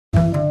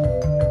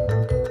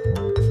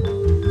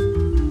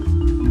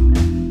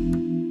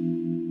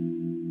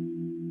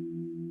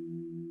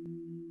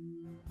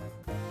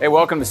Hey,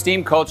 welcome to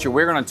Steam Culture.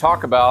 We're going to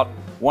talk about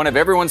one of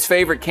everyone's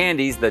favorite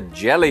candies, the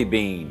jelly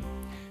bean.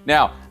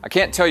 Now, I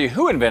can't tell you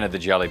who invented the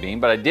jelly bean,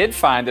 but I did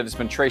find that it's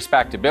been traced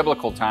back to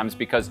biblical times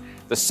because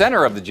the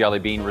center of the jelly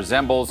bean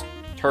resembles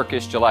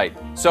Turkish delight.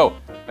 So,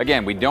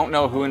 again, we don't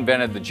know who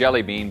invented the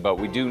jelly bean, but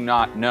we do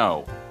not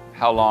know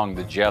how long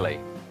the jelly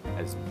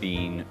has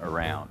been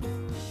around.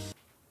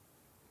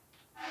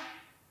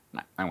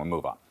 I'm going to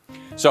move on.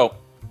 So,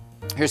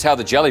 here's how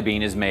the jelly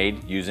bean is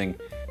made using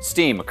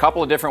steam. A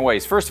couple of different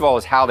ways. First of all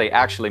is how they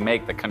actually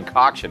make the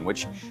concoction,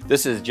 which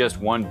this is just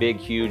one big,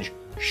 huge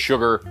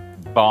sugar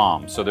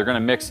bomb. So they're going to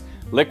mix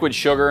liquid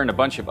sugar and a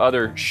bunch of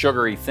other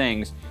sugary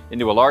things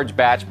into a large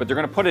batch, but they're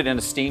going to put it in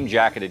a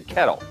steam-jacketed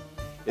kettle.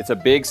 It's a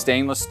big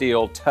stainless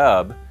steel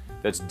tub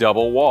that's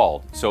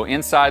double-walled. So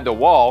inside the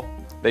wall,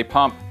 they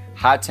pump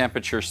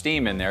high-temperature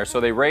steam in there. So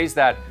they raise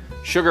that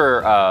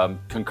sugar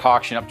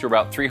concoction up to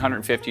about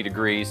 350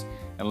 degrees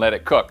and let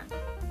it cook.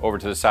 Over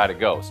to the side it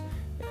goes.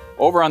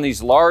 Over on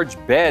these large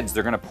beds,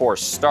 they're going to pour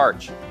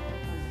starch.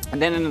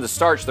 And then into the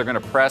starch, they're going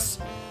to press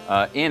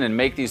in and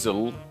make these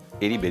little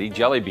itty-bitty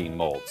jelly bean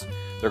molds.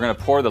 They're going to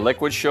pour the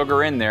liquid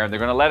sugar in there. They're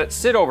going to let it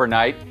sit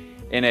overnight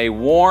in a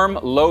warm,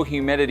 low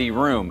humidity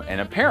room. And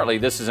apparently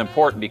this is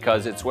important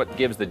because it's what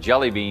gives the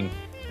jelly bean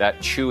that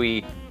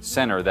chewy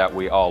center that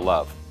we all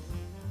love.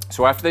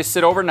 So after they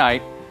sit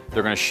overnight,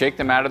 they're going to shake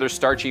them out of their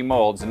starchy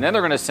molds, and then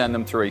they're going to send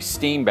them through a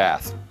steam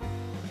bath.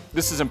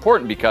 This is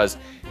important because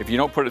if you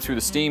don't put it through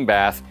the steam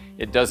bath,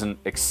 it doesn't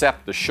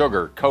accept the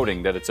sugar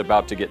coating that it's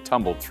about to get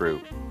tumbled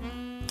through.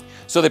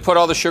 So they put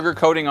all the sugar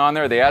coating on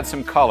there, they add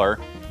some color,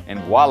 and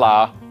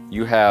voila,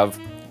 you have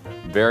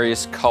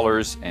various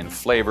colors and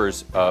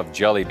flavors of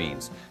jelly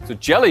beans. So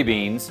jelly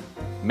beans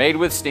made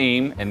with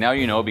steam, and now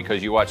you know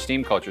because you watch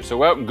Steam Culture. So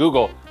go out and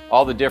Google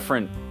all the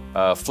different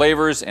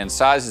flavors and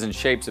sizes and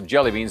shapes of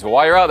jelly beans. But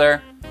while you're out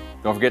there,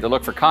 don't forget to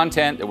look for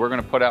content that we're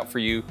going to put out for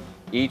you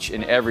each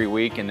and every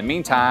week. In the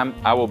meantime,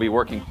 I will be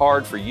working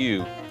hard for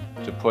you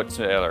to put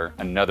together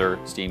another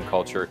Steam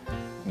Culture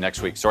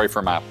next week. Sorry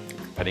for if I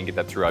didn't get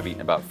that through. I've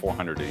eaten about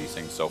 400 of these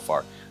things so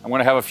far. I'm going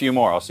to have a few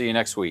more. I'll see you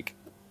next week.